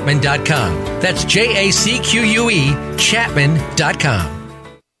 JackieChapman.com. That's JACQUE Chapman.com.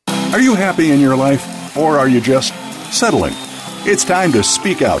 Are you happy in your life, or are you just settling? It's time to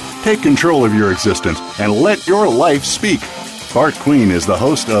speak out, take control of your existence, and let your life speak. Bart Queen is the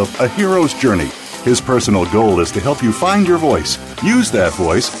host of A Hero's Journey. His personal goal is to help you find your voice, use that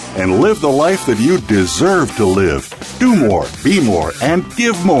voice, and live the life that you deserve to live. Do more, be more, and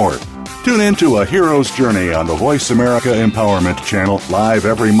give more. Tune in to A Hero's Journey on the Voice America Empowerment Channel, live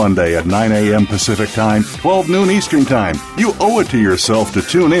every Monday at 9 a.m. Pacific Time, 12 noon Eastern Time. You owe it to yourself to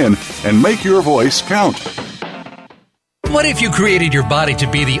tune in and make your voice count. What if you created your body to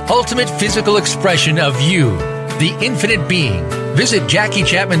be the ultimate physical expression of you, the infinite being? Visit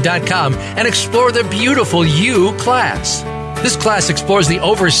JackieChapman.com and explore the beautiful You class. This class explores the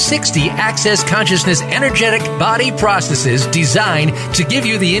over 60 Access Consciousness energetic body processes designed to give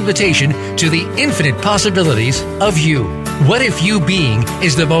you the invitation to the infinite possibilities of you. What if you being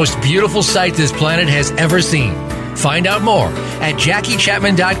is the most beautiful sight this planet has ever seen? Find out more at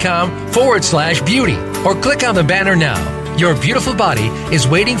JackieChapman.com/beauty or click on the banner now. Your beautiful body is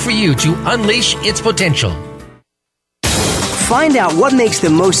waiting for you to unleash its potential. Find out what makes the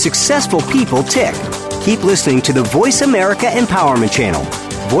most successful people tick. Keep listening to the Voice America Empowerment Channel.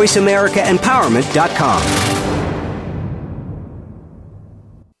 VoiceAmericaEmpowerment.com.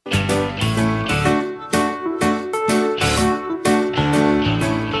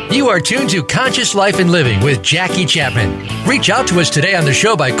 You are tuned to Conscious Life and Living with Jackie Chapman. Reach out to us today on the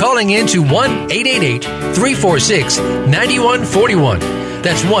show by calling in to 1-888-346-9141.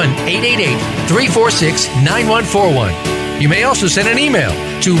 That's 1-888-346-9141. You may also send an email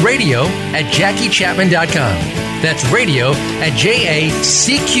to radio@JackieChapman.com. That's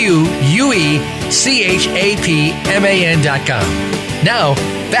radio@JaCQUECHAPMAN.com. Now,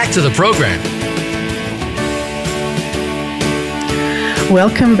 back to the program.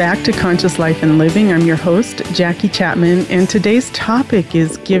 Welcome back to Conscious Life and Living. I'm your host, Jackie Chapman, and today's topic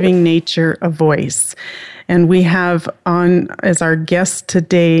is giving nature a voice. And we have on as our guest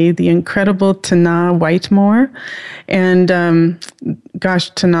today the incredible Tanah Whitemore. And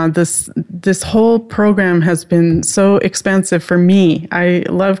Tanah, this whole program has been so expansive for me. I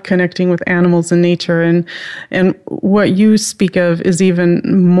love connecting with animals and nature, and what you speak of is even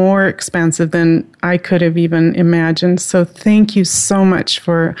more expansive than I could have even imagined. So thank you so much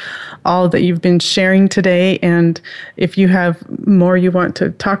for all that you've been sharing today. And if you have more you want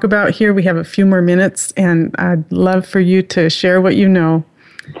to talk about here, we have a few more minutes, and I'd love for you to share what you know.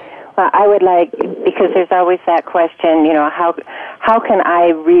 Well, I would like, because there's always that question, how can I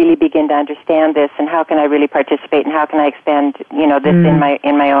really begin to understand this, and how can I really participate, and how can I expand, this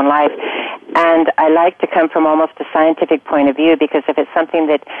in my own life? And I like to come from almost a scientific point of view, because if it's something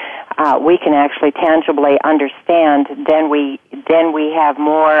that we can actually tangibly understand, then we have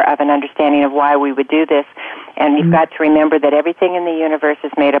more of an understanding of why we would do this. And you've got to remember that everything in the universe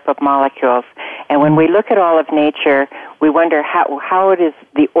is made up of molecules. And when we look at all of nature, we wonder how it is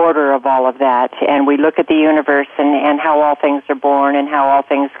the order of all of that. And we look at the universe and how all things are born and how all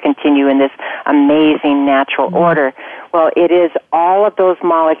things continue in this amazing natural order. Well, it is all of those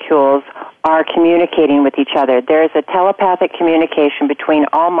molecules are communicating with each other. There is a telepathic communication between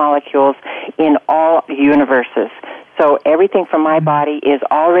all molecules in all universes. So everything from my body is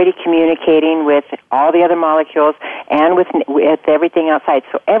already communicating with all the other molecules and with everything outside.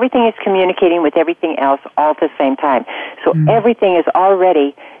 So everything is communicating with everything else all at the same time. So everything is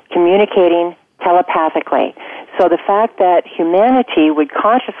already communicating telepathically. So the fact that humanity would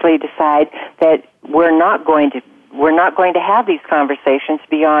consciously decide that we're not going to have these conversations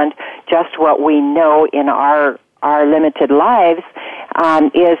beyond just what we know in our limited lives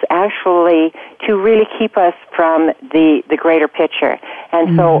is actually to really keep us from the greater picture.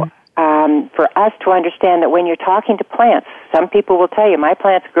 And so for us to understand that when you're talking to plants, some people will tell you, my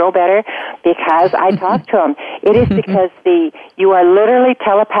plants grow better because I talk to them. It is because you are literally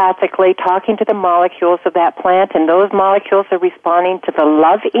telepathically talking to the molecules of that plant, and those molecules are responding to the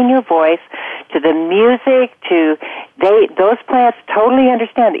love in your voice, to the music, those plants totally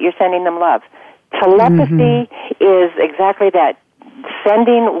understand that you're sending them love. Telepathy is exactly that,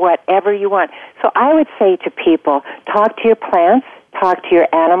 sending whatever you want. So I would say to people, talk to your plants, talk to your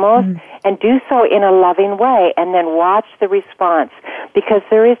animals, and do so in a loving way, and then watch the response, because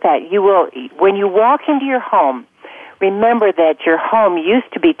there is that. You will, when you walk into your home, remember that your home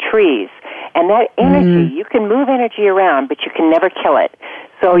used to be trees, and that energy, you can move energy around, but you can never kill it.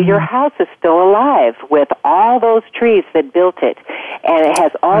 So your house is still alive with all those trees that built it, and it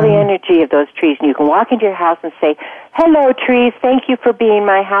has all the energy of those trees. And you can walk into your house and say, "Hello, trees, thank you for being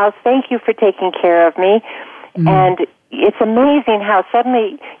my house. Thank you for taking care of me." And it's amazing how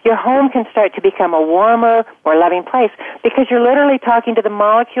suddenly your home can start to become a warmer, more loving place, because you're literally talking to the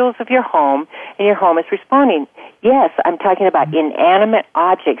molecules of your home, and your home is responding. Yes, I'm talking about inanimate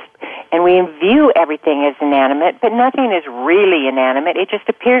objects, and we view everything as inanimate, but nothing is really inanimate. It just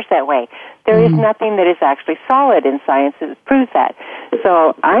appears that way. There is nothing that is actually solid, and science proves that.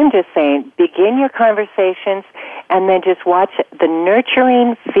 So I'm just saying, begin your conversations, and then just watch the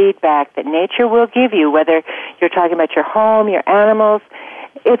nurturing feedback that nature will give you, whether you're talking about your home, your animals.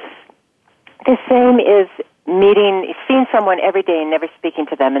 It's the same as seeing someone every day and never speaking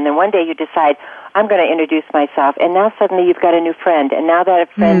to them, and then one day you decide, I'm going to introduce myself, and now suddenly you've got a new friend, and now that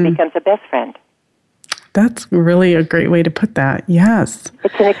friend becomes a best friend. That's really a great way to put that. Yes.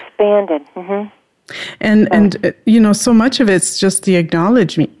 It's an expanded. And you know, so much of it's just the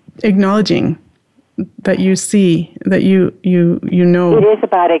acknowledging that you see, that you know. It is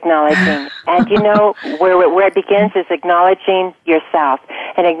about acknowledging. And you know, where it begins is acknowledging yourself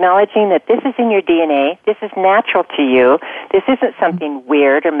and acknowledging that this is in your DNA, this is natural to you, this isn't something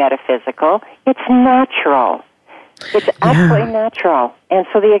weird or metaphysical, it's natural. It's absolutely natural. And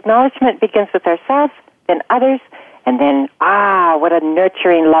so the acknowledgement begins with ourselves, then others, and then, what a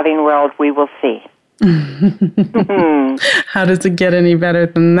nurturing, loving world we will see. How does it get any better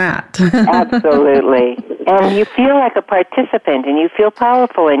than that? Absolutely. And you feel like a participant, and you feel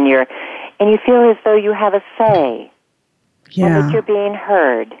powerful and you feel as though you have a say. And that you're being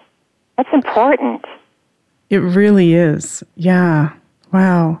heard. That's important. It really is. Yeah.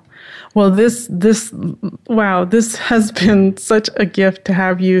 Wow. Well, this has been such a gift to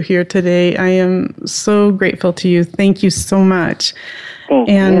have you here today. I am so grateful to you. Thank you so much. Thank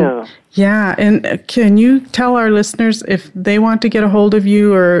you. Yeah, and can you tell our listeners if they want to get a hold of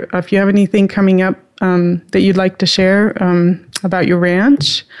you, or if you have anything coming up that you'd like to share about your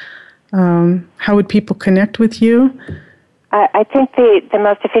ranch? How would people connect with you? I think the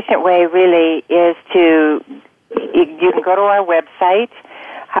most efficient way really is you can go to our website,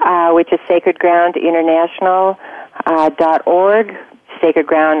 which is sacredgroundinternational.org,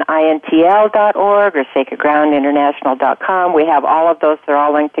 sacredgroundintl.org, or sacredgroundinternational.com. We have all of those. They're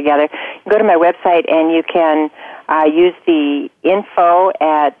all linked together. You go to my website, and you can use the info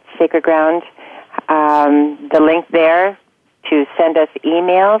at Sacred Ground, the link there, to send us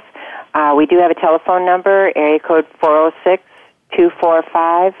emails. We do have a telephone number, area code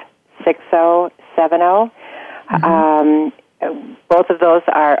 406-245-6070. Both of those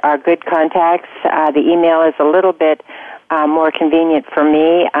are good contacts. The email is a little bit more convenient for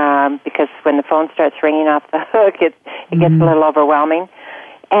me because when the phone starts ringing off the hook, it gets a little overwhelming.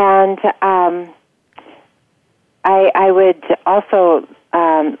 And I would also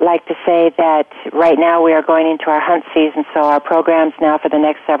like to say that right now we are going into our hunt season, so our programs now for the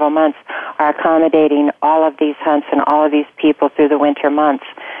next several months are accommodating all of these hunts and all of these people through the winter months.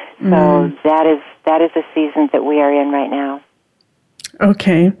 So that is the season that we are in right now.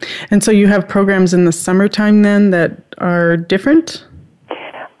 Okay. And so you have programs in the summertime then that are different?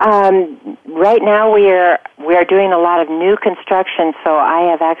 Right now we are doing a lot of new construction, so I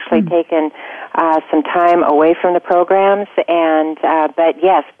have actually taken some time away from the programs, and but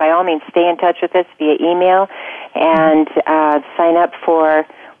yes, by all means, stay in touch with us via email and sign up for.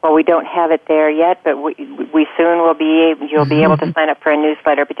 Well, we don't have it there yet, but we soon will be. You'll be able to sign up for a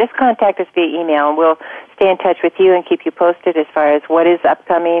newsletter. But just contact us via email, and we'll stay in touch with you and keep you posted as far as what is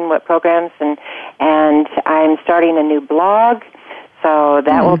upcoming, what programs, and I'm starting a new blog, so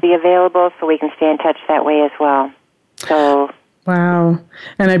that will be available, so we can stay in touch that way as well. So. Wow.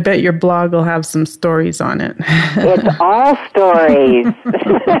 And I bet your blog will have some stories on it. It's all stories.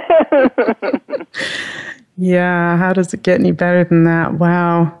 Yeah, how does it get any better than that?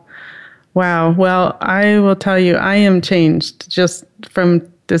 Wow. Well, I will tell you, I am changed just from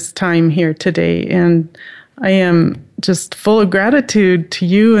this time here today, and I am just full of gratitude to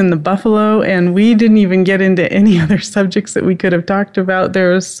you and the buffalo, and we didn't even get into any other subjects that we could have talked about.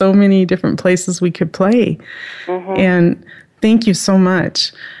 There are so many different places we could play, and thank you so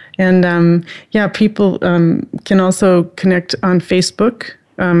much. And people can also connect on Facebook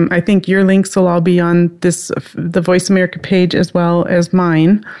I think your links will all be on the Voice America page as well as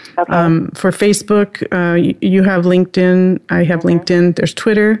mine. Okay. For Facebook, you have LinkedIn. I have LinkedIn. There's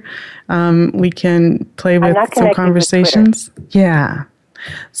Twitter. We can play with some conversations. Yeah.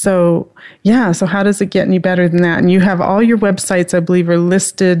 So how does it get any better than that? And you have all your websites, I believe, are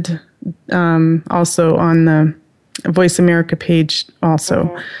listed also on the Voice America page also.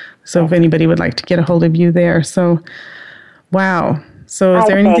 Mm-hmm. So if anybody would like to get a hold of you there. So, wow. So is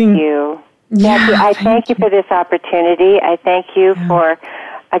there anything? Thank you. Jackie, I thank you for this opportunity. I thank you for,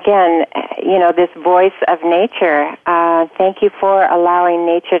 again, this voice of nature. Thank you for allowing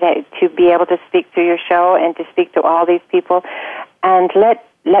nature to be able to speak through your show and to speak to all these people. And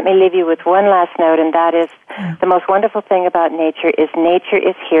let me leave you with one last note, and that is the most wonderful thing about nature is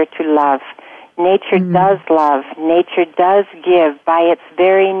here to love. Nature does love. Nature does give. By its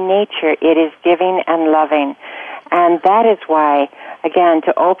very nature, it is giving and loving. And that is why, again,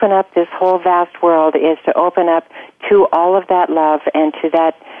 to open up this whole vast world is to open up to all of that love and to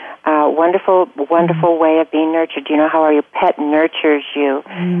that wonderful, wonderful way of being nurtured. You know how your pet nurtures you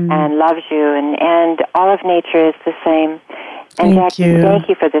and loves you, and all of nature is the same. And Jackie, thank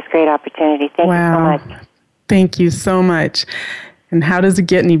you for this great opportunity. Thank you so much. Thank you so much. And how does it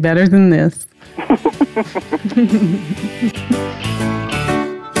get any better than this?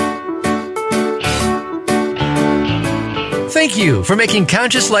 Thank you for making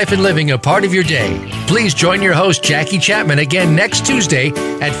Conscious Life and Living a part of your day. Please join your host, Jackie Chapman, again next Tuesday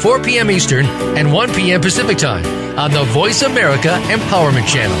at 4 p.m. Eastern and 1 p.m. Pacific Time on the Voice America Empowerment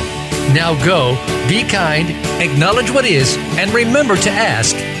Channel. Now go, be kind, acknowledge what is, and remember to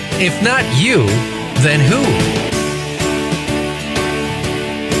ask, if not you, then who?